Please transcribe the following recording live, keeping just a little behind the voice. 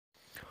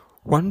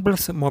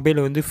OnePlus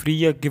மொபைலை வந்து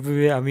ஃப்ரீயாக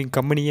கிவ்அவே அவங்க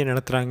கம்பெனியே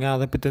நடத்துகிறாங்க.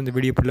 அதை பற்றி இந்த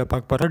வீடியோ ஃபுல்லாக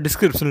பார்க்க போகிறோம்.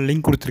 டிஸ்கிரிப்ஷனில்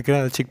லிங்க் கொடுத்துருக்கேன்,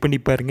 அதை செக் பண்ணி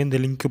பாருங்கள். இந்த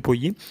லிங்க்கு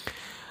போய்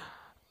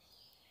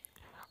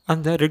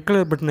அந்த ரெட்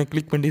கலர் பட்டனை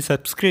கிளிக் பண்ணி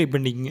சப்ஸ்கிரைப்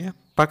பண்ணிக்கங்க.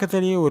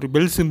 பக்கத்துலேயே ஒரு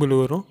பெல் சிம்பிள்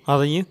வரும்,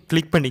 அதையும்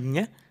கிளிக்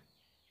பண்ணிக்கங்க.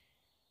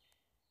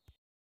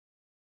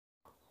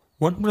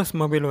 OnePlus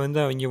மொபைல் வந்து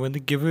அவங்க வந்து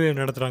கிவ்அவே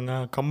நடத்துகிறாங்க.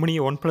 கம்பெனி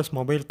OnePlus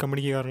மொபைல்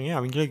கம்பெனிக்காரங்க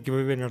அவங்களே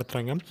கிவ்அவே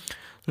நடத்துகிறாங்க.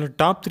 இல்லை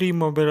டாப் 3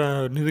 மொபைல்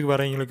இதுக்கு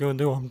வரவங்களுக்கு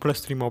வந்து OnePlus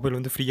 3 மொபைல்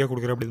வந்து ஃப்ரீயாக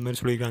கொடுக்குற அப்படி மாதிரி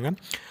சொல்லியிருக்காங்க.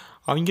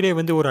 அவங்களே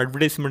வந்து ஒரு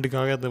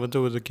அட்வர்டைஸ்மெண்ட்டுக்காக அதை வந்து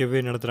ஒரு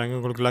கிவ்அவே நடத்துகிறாங்க.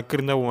 உங்களுக்கு லக்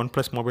இருந்தால்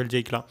OnePlus மொபைல்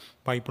ஜெயிக்கலாம்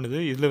வாய்ப்புணுது.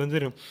 இதில் வந்து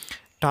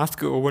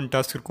ஒவ்வொரு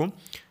டாஸ்க் இருக்கும்.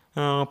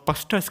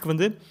 ஃபஸ்ட் டாஸ்க்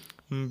வந்து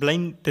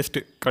பிளைண்ட்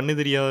டெஸ்ட்டு, கண்ணு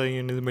தெரியாத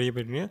இது மாதிரி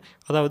போயிருங்க.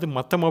 அதாவது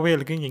மற்ற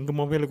மொபைலுக்கு எங்கள்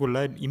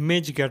மொபைலுக்குள்ள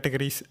இமேஜ்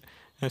கேட்டகரிஸ்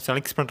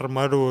செலக்ட் பண்ணுற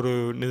மாதிரி ஒரு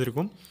இது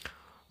இருக்கும்.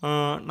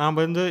 நாம்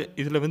வந்து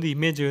இதில் வந்து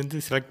இமேஜ் வந்து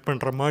செலக்ட்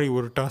பண்ணுற மாதிரி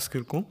ஒரு டாஸ்க்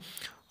இருக்கும்.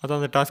 அதான்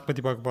அந்த டாஸ்க்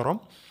பற்றி பார்க்க போகிறோம்.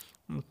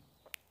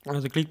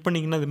 அது கிளிக்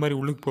பண்ணிங்கன்னா அது மாதிரி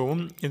உள்ளுக்கு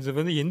போகும். இது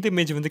வந்து எந்த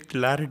இமேஜ் வந்து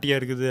கிளாரிட்டியாக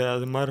இருக்குது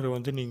அது மாதிரி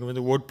வந்து நீங்கள்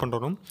வந்து ஓட்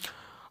பண்ணணும்.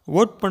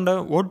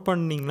 ஓட்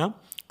பண்ணிங்கன்னா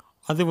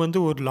அது வந்து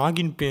ஒரு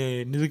லாகின்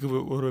இதுக்கு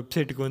ஒரு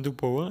வெப்சைட்டுக்கு வந்து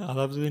போகும்.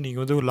 அதாவது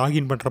நீங்கள் வந்து ஒரு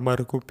லாகின் பண்ணுற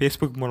மாதிரி இருக்கும்.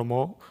 ஃபேஸ்புக்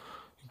மூலமோ,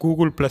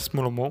 கூகுள் ப்ளஸ்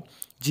மூலமோ,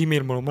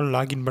 ஜிமெயில் மூலமோ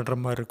லாகின் பண்ணுற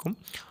மாதிரி இருக்கும்.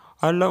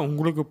 அதில்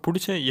உங்களுக்கு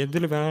பிடிச்ச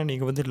எதில் வேணால்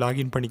நீங்கள் வந்து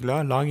லாகின்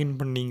பண்ணிக்கலாம். லாகின்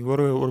பண்ணி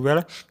ஒரு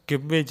வேளை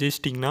கிவ்அவே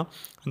ஜெயிச்சிட்டிங்கன்னா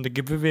அந்த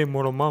கிவ்அவே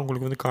மூலமாக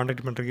உங்களுக்கு வந்து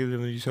கான்டாக்ட் பண்ணுறதுக்கு இது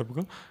வந்து யூஸாக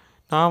இருக்கும்.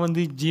 நான்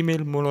வந்து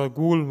ஜிமெயில் மூலம்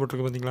கூகுள்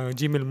போட்டிருக்கு பார்த்தீங்களா,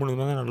 ஜிமெயில் மூலம்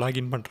தான் நான்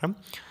லாகின் பண்ணுறேன்.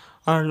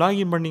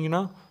 லாகின்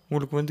பண்ணிங்கன்னா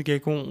உங்களுக்கு வந்து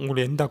கேட்கும்,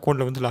 உங்களுக்கு எந்த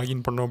அக்கௌண்ட்டில் வந்து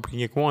லாகின் பண்ணோம்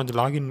அப்படின்னு கேட்கும். அந்த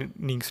லாகின்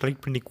நீங்கள்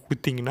செலக்ட் பண்ணி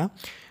கொடுத்தீங்கன்னா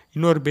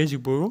இன்னொரு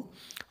பேஜுக்கு போகும்.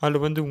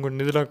 அதில் வந்து உங்கள்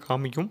இதில்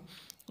காமிக்கும்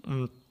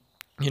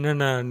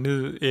என்னென்ன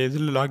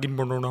எதில் லாகின்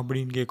பண்ணணும்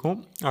அப்படின்னு கேட்கும்.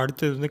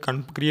 அடுத்தது வந்து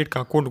கிரியேட்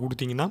அக்கௌண்ட்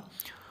கொடுத்தீங்கன்னா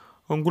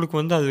உங்களுக்கு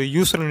வந்து அது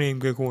யூசர்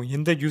நேம் கேட்கும்.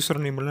 எந்த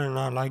யூசர் நேமில்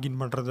நான் லாகின்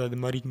பண்ணுறது அது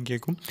மாதிரி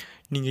கேட்கும்.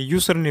 நீங்கள்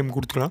யூசர் நேம்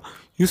கொடுத்துக்கலாம்.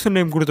 யூசர்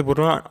நேம் கொடுத்த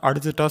பிறகு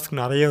அடுத்த டாஸ்க்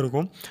நிறையா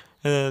இருக்கும்.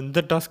 இந்த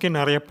டாஸ்க்கே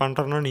நிறையா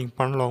பண்ணுறேன்னா நீங்கள்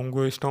பண்ணலாம்,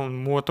 உங்கள் இஷ்டம்.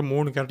 மொத்தம்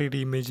 3 கேட்டகரி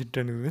இமேஜ்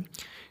இருக்குது.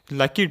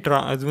 லக்கி ட்ரா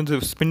அது வந்து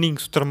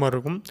ஸ்பின்னிங் சுற்றுற மாதிரி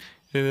இருக்கும்.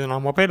 இது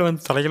நான் மொபைலில்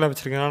வந்து தலைகளாக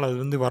வச்சுருக்கனால அது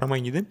வந்து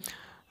வரமாங்கிது.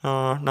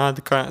 நான்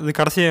அது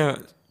கடைசியாக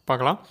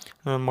பார்க்கலாம்.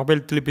 மொபைல்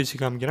திருப்பி வச்சு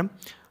காமிக்கிறேன்.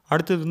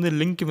 அடுத்தது வந்து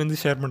லிங்க் வந்து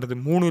ஷேர் பண்ணுறது.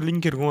 3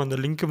 லிங்க் இருக்கும். அந்த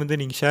லிங்க்கை வந்து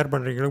நீங்கள் ஷேர்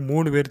பண்ணுறீங்க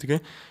 3 பேர்த்துக்கு.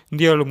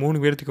 இந்தியாவில்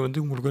 3 பேர்த்துக்கு வந்து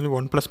உங்களுக்கு வந்து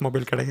OnePlus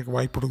மொபைல் கிடைக்க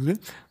வாய்ப்பு இருக்குது.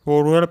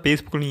 ஒரு வேளை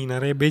ஃபேஸ்புக்கில் நீங்கள்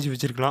நிறைய பேஜ்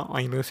வச்சுருக்கலாம்,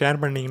 அவங்களுக்கு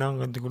ஷேர் பண்ணிங்கன்னா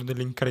அவங்க வந்து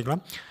லிங்க்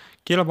கிடைக்கலாம்.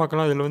 கீழே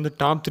பார்க்கலாம். இதில் வந்து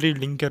டாப் 3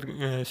 லிங்க்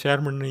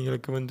ஷேர்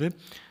பண்ணவங்களுக்கு வந்து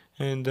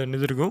இந்த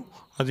இது இருக்கும்,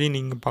 அதையும்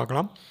நீங்கள்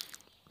பார்க்கலாம்.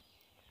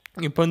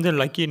 இப்போ வந்து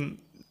லக்கி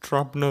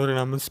ட்ராப்னு ஒரு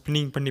நம்ம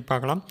ஸ்பின்னிங் பண்ணி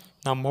பார்க்கலாம்.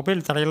 நான்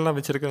மொபைல் தலையெல்லாம்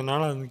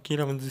வச்சுருக்கிறதுனால அது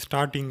கீழே வந்து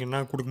ஸ்டார்டிங்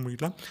என்ன கொடுக்க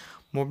முடியல.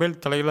 மொபைல்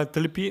தலையெல்லாம்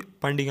திருப்பி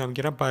பண்ணி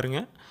காமிக்கிறேன்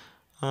பாருங்கள்.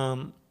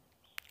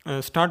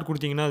 ஸ்டார்ட்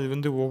கொடுத்தீங்கன்னா அது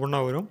வந்து ஒவ்வொன்றா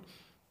வரும்.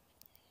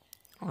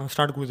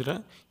 ஸ்டார்ட்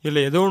கொடுத்துட்டேன்.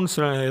 இதில்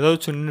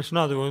ஏதாச்சும்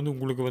நின்றுச்சுன்னா அது வந்து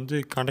உங்களுக்கு வந்து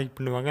கான்டாக்ட்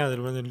பண்ணுவாங்க.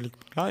 அதில் வந்து கிளிக்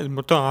பண்ணிக்கலாம். இது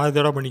மொத்தம் 6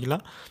 தடவை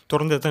பண்ணிக்கலாம்.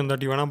 தொடர்ந்து எத்தனை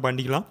தாட்டி வேணால்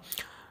பண்ணிக்கலாம்.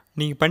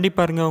 நீங்கள் பண்ணி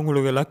பாருங்கள்.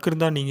 உங்களுக்கு லக்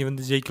இருந்தால் நீங்கள்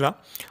வந்து ஜெயிக்கலாம்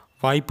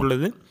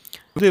வாய்ப்புள்ளது.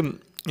 இது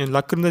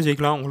லக் இருந்தால்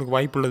ஜெயிக்கலாம், உங்களுக்கு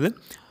வாய்ப்புள்ளது.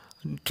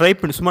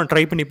 சும்மா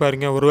ட்ரை பண்ணி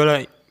பாருங்கள். ஒருவேளை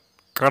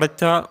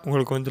கிடைச்சா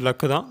உங்களுக்கு வந்து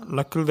லக்கு தான்.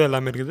 லக்கில் தான்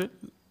எல்லாமே இருக்குது.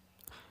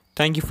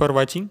 தேங்க்யூ ஃபார்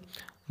வாட்சிங்.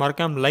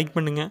 மறக்காமல் லைக்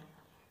பண்ணுங்கள்,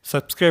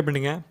 சப்ஸ்கிரைப்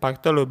பண்ணுங்கள்.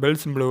 பக்கத்தில் ஒரு பெல்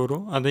சிம்பிள்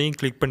வரும், அதையும்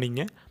கிளிக்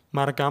பண்ணிங்க.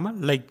 மறக்காமல்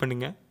லைக்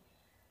பண்ணுங்கள்.